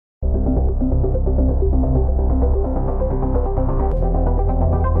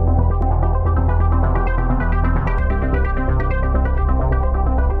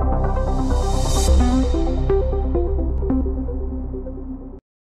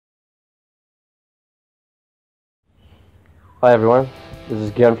Hi everyone, this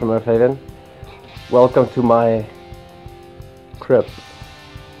is Gyan from Earth Haven. Welcome to my crib.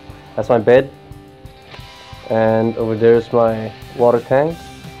 That's my bed, and over there is my water tank.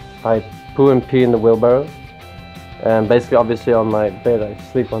 I poo and pee in the wheelbarrow, and basically obviously on my bed I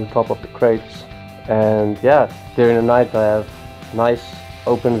sleep on top of the crates. And yeah, during the night I have nice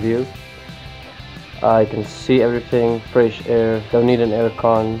open view. I can see everything, fresh air, don't need an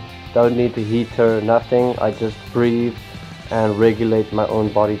aircon, don't need the heater, nothing. I just breathe and regulate my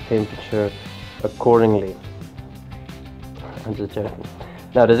own body temperature accordingly. I'm just joking.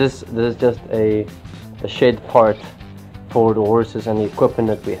 Now this is just a shed part for the horses and the equipment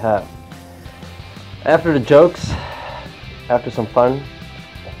that we have. After the jokes, after some fun,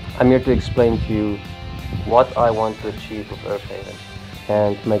 I'm here to explain to you what I want to achieve with Earth Haven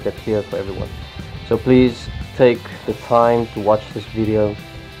and to make that clear for everyone. So please take the time to watch this video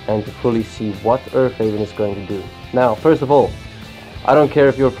and to fully see what Earth Haven is going to do. Now, first of all, I don't care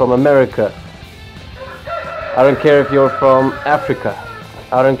if you're from America, I don't care if you're from Africa,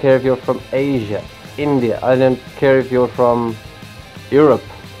 I don't care if you're from Asia, India, I don't care if you're from Europe,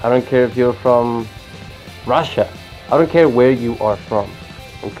 I don't care if you're from Russia, I don't care where you are from,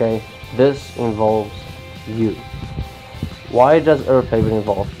 okay? This involves you. Why does Earth Haven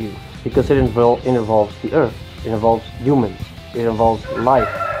involve you? Because it involves the earth, it involves humans, it involves life,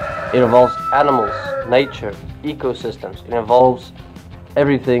 it involves animals, nature, ecosystems, it involves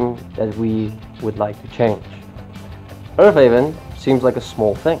everything that we would like to change. Earth Haven seems like a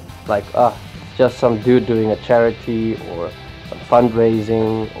small thing, like just some dude doing a charity or some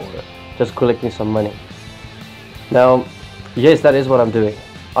fundraising or just collecting some money. Now, yes, that is what I'm doing.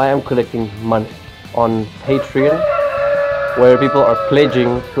 I am collecting money on Patreon, where people are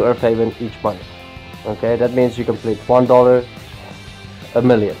pledging to Earth Haven each month. Okay, that means you can pledge $1, a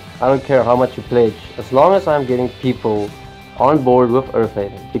million. I don't care how much you pledge, as long as I'm getting people on board with Earth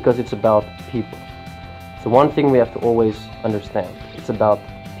Haven, because it's about people. So one thing we have to always understand, it's about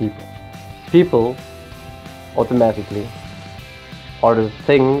people. People automatically are the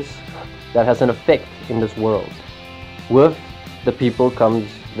things that has an effect in this world. With the people comes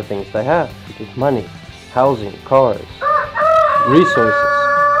the things they have, which is money, housing, cars, resources,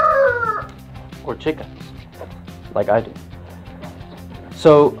 or chickens, like I do.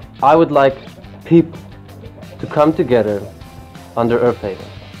 So I would like people to come together under Earth Haven.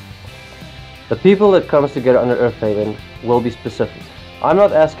 The people that comes together under Earth Haven will be specific. I'm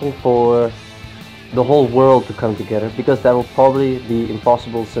not asking for the whole world to come together, because that will probably be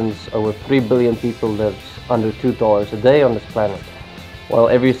impossible, since over 3 billion people lives under $2 a day on this planet, while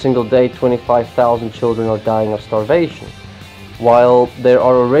every single day 25,000 children are dying of starvation, while there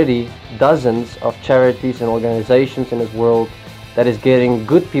are already dozens of charities and organizations in this world that is getting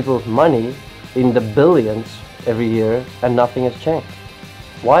good people's money in the billions every year, and nothing has changed.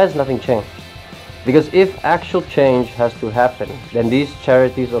 Why has nothing changed? Because if actual change has to happen, then these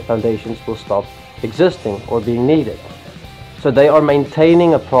charities or foundations will stop existing or being needed. So they are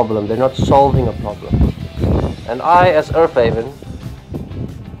maintaining a problem, they're not solving a problem. And I, as Earth Haven,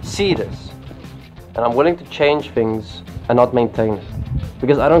 see this, and I'm willing to change things and not maintain it,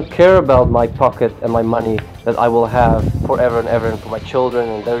 because I don't care about my pocket and my money that I will have forever and ever, and for my children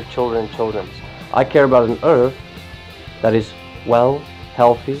and their children and children's. I care about an earth that is well,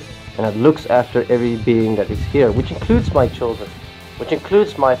 healthy, and that looks after every being that is here, which includes my children, which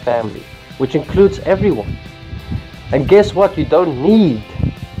includes my family, which includes everyone. And guess what? You don't need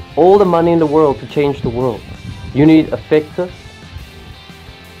all the money in the world to change the world. You need effective,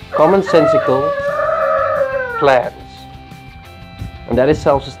 commonsensical plans. And that is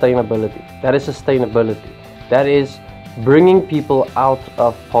self-sustainability. That is sustainability. That is bringing people out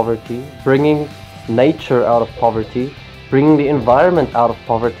of poverty, bringing nature out of poverty, bringing the environment out of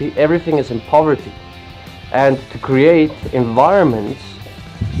poverty. Everything is in poverty. And to create environments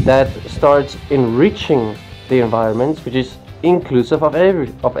that starts enriching the environments, which is inclusive of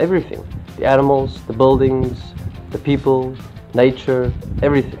everything. The animals, the buildings, the people, nature,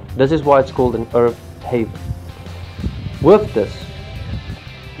 everything. This is why it's called an Earth Haven. With this,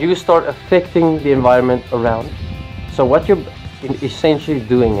 you start affecting the environment around. So what you're essentially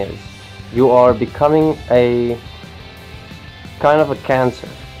doing is, you are becoming a kind of a cancer,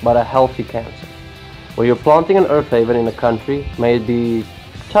 but a healthy cancer. Where you're planting an Earth Haven in a country, may it be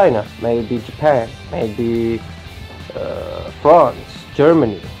China, may it be Japan, may it be France,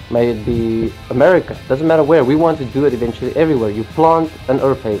 Germany, may it be America, doesn't matter where. We want to do it eventually everywhere. You plant an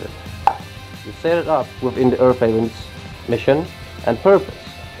Earth Haven. You set it up within the Earth Haven's mission and purpose.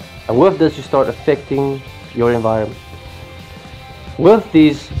 And with this, you start affecting your environment. With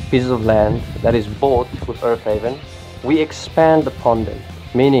these pieces of land that is bought with Earth Haven, we expand upon them.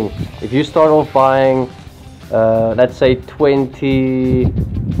 Meaning, if you start off buying, let's say 20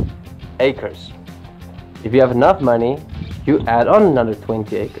 acres, if you have enough money, you add on another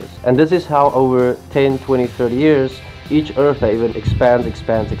 20 acres. And this is how over 10, 20, 30 years, each Earth Haven expands.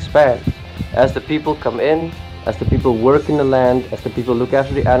 As the people come in, as the people work in the land, as the people look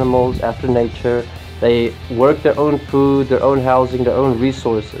after the animals, after nature, they work their own food, their own housing, their own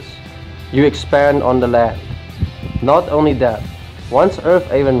resources. You expand on the land. Not only that, once Earth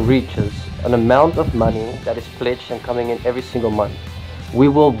Haven reaches an amount of money that is pledged and coming in every single month, we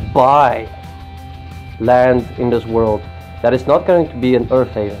will buy land in this world that is not going to be an Earth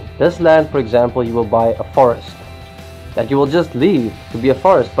Haven. This land, for example, you will buy a forest that you will just leave to be a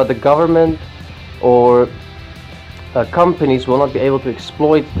forest, but the government or companies will not be able to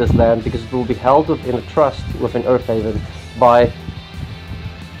exploit this land because it will be held within a trust within Earth Haven by,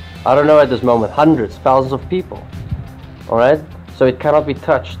 I don't know at this moment, hundreds, thousands of people. Alright? So it cannot be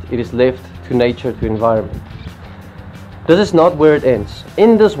touched. It is left to nature, to environment. This is not where it ends.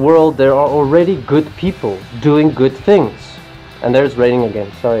 In this world there are already good people doing good things. And there's raining again,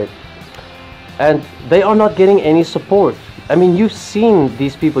 sorry. And they are not getting any support. I mean, you've seen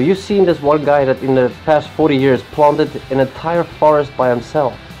these people. You've seen this one guy that in the past 40 years planted an entire forest by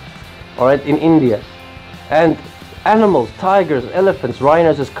himself. Alright, in India. And animals, tigers, elephants,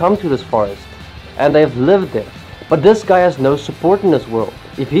 rhinos has come to this forest. And they've lived there. But this guy has no support in this world.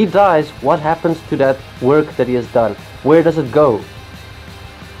 If he dies, what happens to that work that he has done? Where does it go?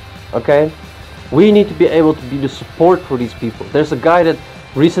 Okay? We need to be able to be the support for these people. There's a guy that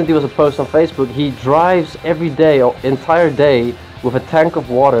recently was a post on Facebook. He drives every day or entire day with a tank of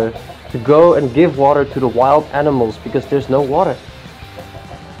water to go and give water to the wild animals because there's no water.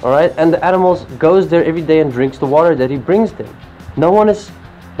 Alright? And the animals goes there every day and drinks the water that he brings them. No one is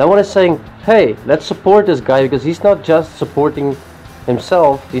saying, hey, let's support this guy because he's not just supporting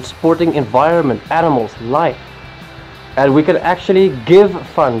himself, he's supporting environment, animals, life. And we can actually give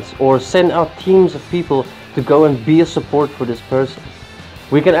funds or send out teams of people to go and be a support for this person.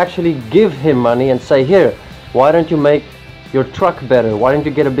 We can actually give him money and say, here, why don't you make your truck better? Why don't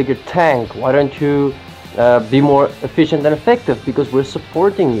you get a bigger tank? Why don't you be more efficient and effective? Because we're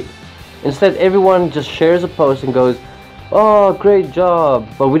supporting you. Instead, everyone just shares a post and goes, oh, great job.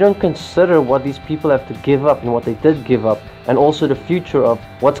 But we don't consider what these people have to give up and what they did give up, and also the future of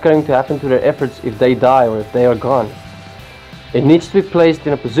what's going to happen to their efforts if they die or if they are gone. It needs to be placed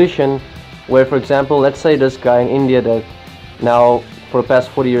in a position where, for example, let's say this guy in India that now for the past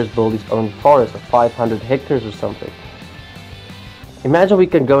 40 years built his own forest of 500 hectares or something. Imagine we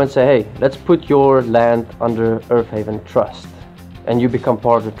can go and say, hey, let's put your land under Earth Haven Trust, and you become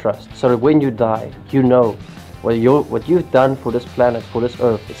part of the trust, so that when you die, you know what you've done for this planet, for this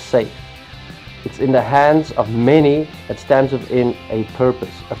earth, is safe. It's in the hands of many that stands within a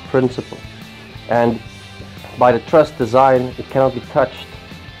purpose, a principle. And by the trust design, it cannot be touched.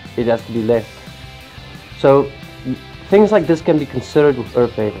 It has to be left. So things like this can be considered with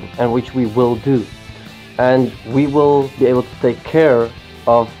Earth Haven, and which we will do. And we will be able to take care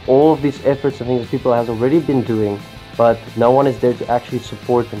of all of these efforts and things that people have already been doing, but no one is there to actually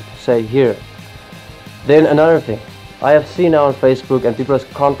support them, to say, here. Then another thing, I have seen now on Facebook, and people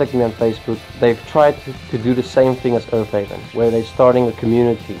have contacted me on Facebook, they've tried to do the same thing as Earth Haven, where they're starting a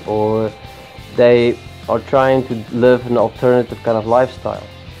community, or they are trying to live an alternative kind of lifestyle.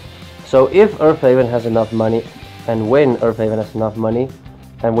 So if Earth Haven has enough money, and when Earth Haven has enough money,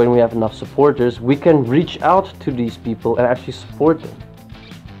 and when we have enough supporters, we can reach out to these people and actually support them.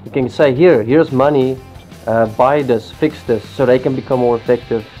 We can say, here's money, buy this, fix this, so they can become more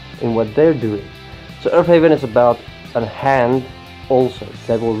effective in what they're doing. So Earth Haven is about a hand also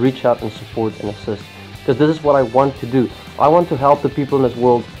that will reach out and support and assist. Because this is what I want to do. I want to help the people in this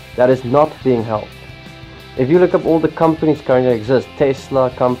world that is not being helped. If you look up all the companies currently exist, Tesla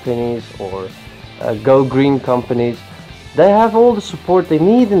companies or Go Green companies, they have all the support they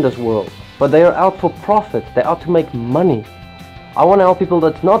need in this world, but they are out for profit. They're out to make money. I want to help people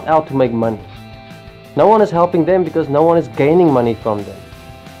that's not out to make money. No one is helping them because no one is gaining money from them.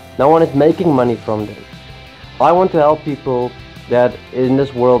 No one is making money from them. I want to help people that in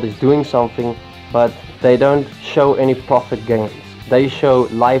this world is doing something, but they don't show any profit gains. They show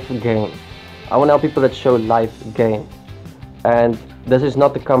life gain. I want to help people that show life gain. And this is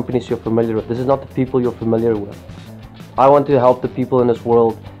not the companies you're familiar with. This is not the people you're familiar with. I want to help the people in this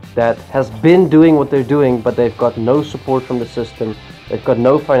world that has been doing what they're doing, but they've got no support from the system. They've got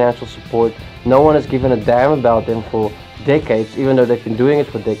no financial support. No one has given a damn about them for decades, even though they've been doing it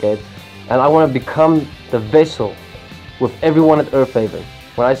for decades. And I want to become the vessel with everyone at Earth Haven.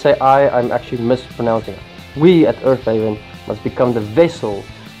 When I say I'm actually mispronouncing it. We at Earth Haven must become the vessel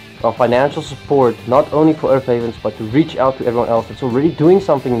of financial support, not only for Earth Havens, but to reach out to everyone else that's already doing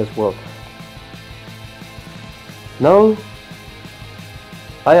something in this world. No,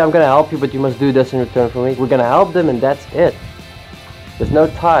 I'm gonna help you, but you must do this in return for me. We're gonna help them and that's it. There's no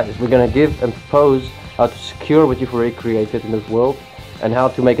ties. We're gonna give and propose how to secure what you've already created in this world and how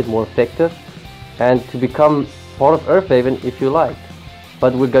to make it more effective and to become part of Earth Haven if you like.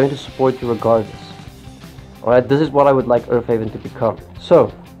 But we're going to support you regardless. Alright, this is what I would like Earth Haven to become.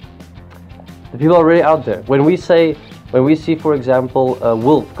 So, the people already out there, when we see, for example, a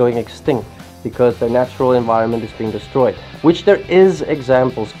wolf going extinct because their natural environment is being destroyed, which there is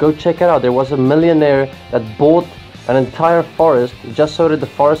examples. Go check it out. There was a millionaire that bought an entire forest just so that the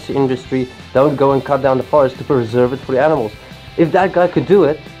forestry industry don't go and cut down the forest to preserve it for the animals. If that guy could do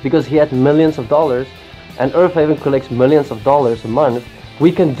it because he had millions of dollars and Earth Haven collects millions of dollars a month,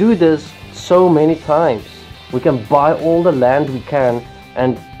 we can do this so many times. We can buy all the land we can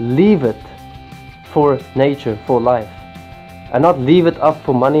and leave it for nature, for life, and not leave it up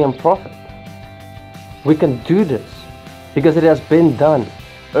for money and profit. We can do this because it has been done.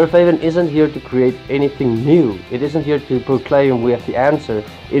 Earth Haven isn't here to create anything new. It isn't here to proclaim we have the answer.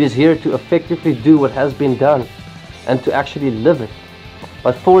 It is here to effectively do what has been done and to actually live it.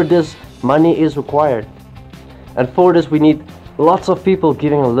 But for this, money is required. And for this, we need lots of people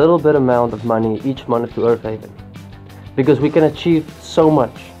giving a little bit amount of money each month to Earth Haven, because we can achieve so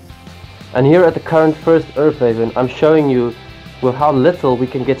much. And here at the current first Earth Haven, I'm showing you with how little we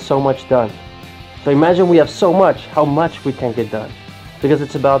can get so much done. So imagine we have so much, how much we can get done. Because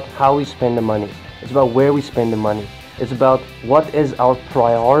it's about how we spend the money. It's about where we spend the money. It's about what is our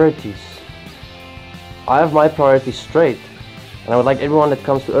priorities. I have my priorities straight. And I would like everyone that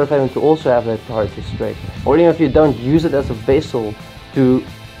comes to Earth Haven to also have their priorities straight. Or even if you don't, use it as a vessel to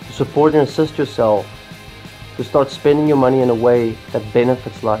support and assist yourself, to start spending your money in a way that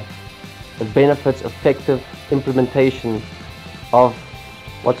benefits life, that benefits effective implementation of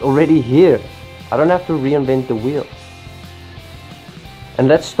what's already here. I don't have to reinvent the wheel. And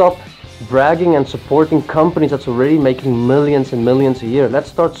let's stop bragging and supporting companies that's already making millions and millions a year.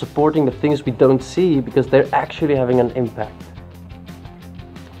 Let's start supporting the things we don't see because they're actually having an impact.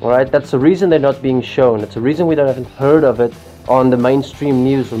 Alright, that's the reason they're not being shown. It's the reason we haven't heard of it on the mainstream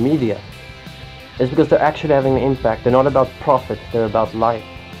news or media. It's because they're actually having an impact. They're not about profit, they're about life.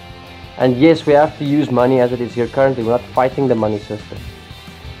 And yes, we have to use money as it is here currently. We're not fighting the money system.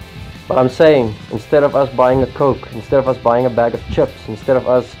 But I'm saying, instead of us buying a Coke, instead of us buying a bag of chips, instead of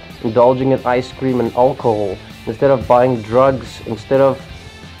us indulging in ice cream and alcohol, instead of buying drugs, instead of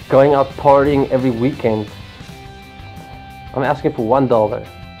going out partying every weekend, I'm asking for $1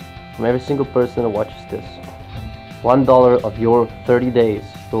 from every single person that watches this. $1 of your 30 days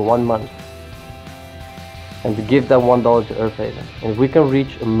for 1 month. And to give that $1 to Earth Haven. And if we can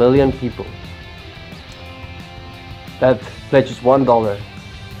reach 1 million people that pledges $1,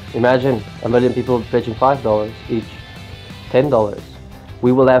 imagine 1 million people pledging $5 each, $10.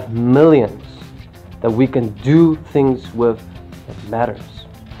 We will have millions that we can do things with that matters.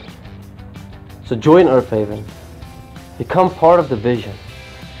 So join Earth Haven. Become part of the vision.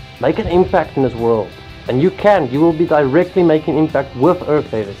 Make an impact in this world. And you will be directly making impact with Earth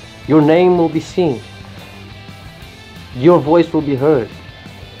Haven. Your name will be seen. Your voice will be heard.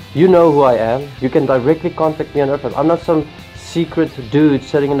 You know who I am. You can directly contact me on Earth Haven. I'm not some secret dude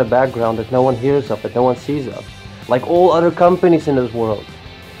sitting in the background that no one hears of, that no one sees of. Like all other companies in this world.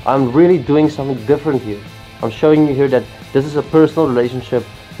 I'm really doing something different here. I'm showing you here that this is a personal relationship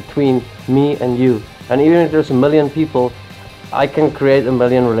between me and you. And even if there's 1 million people, I can create 1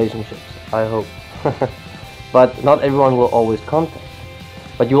 million relationships, I hope. But not everyone will always contact.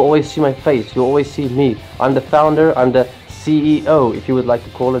 But you will always see my face, you will always see me. I'm the founder, I'm the CEO, if you would like to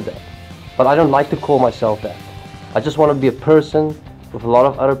call it that. But I don't like to call myself that. I just want to be a person with a lot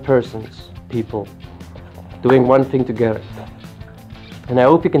of other people, doing one thing together. And I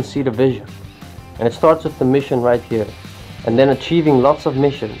hope you can see the vision. And it starts with the mission right here. And then achieving lots of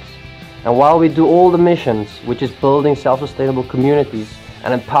missions. And while we do all the missions, which is building self-sustainable communities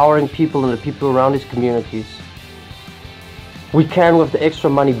and empowering people and the people around these communities, we can, with the extra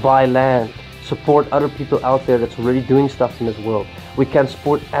money, buy land, support other people out there that's already doing stuff in this world. We can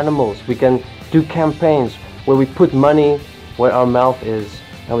support animals. We can do campaigns where we put money where our mouth is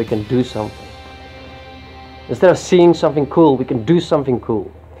and we can do something. Instead of seeing something cool, we can do something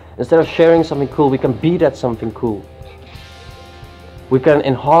cool. Instead of sharing something cool, we can be that something cool. We can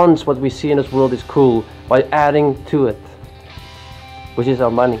enhance what we see in this world is cool by adding to it, which is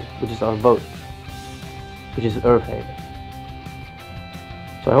our money, which is our vote, which is Earth Haven.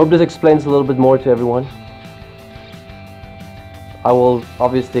 So I hope this explains a little bit more to everyone. I will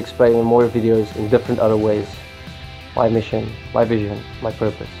obviously explain in more videos in different other ways my mission, my vision, my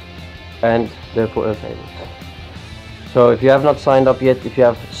purpose, and therefore Earth Haven. So if you have not signed up yet, if you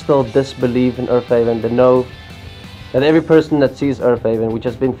have still disbelief in Earth Haven, then know that every person that sees Earth Haven, which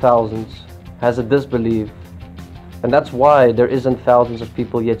has been thousands, has a disbelief. And that's why there isn't thousands of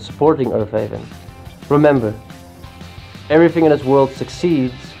people yet supporting Earth Haven. Remember, everything in this world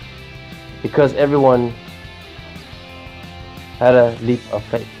succeeds because everyone had a leap of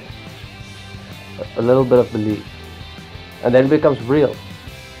faith, a little bit of belief, and then it becomes real.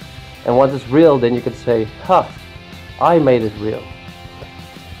 And once it's real, then you can say, I made it real.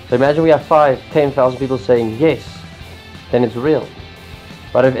 So imagine we have 10,000 people saying yes, then it's real.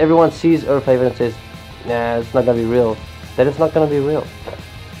 But if everyone sees Earth Haven and says, nah, it's not gonna be real, then it's not gonna be real.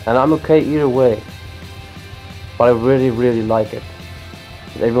 And I'm okay either way, but I really, really like it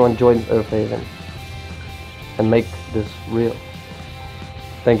that everyone joins Earth Haven and make this real.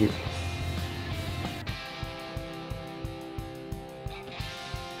 Thank you.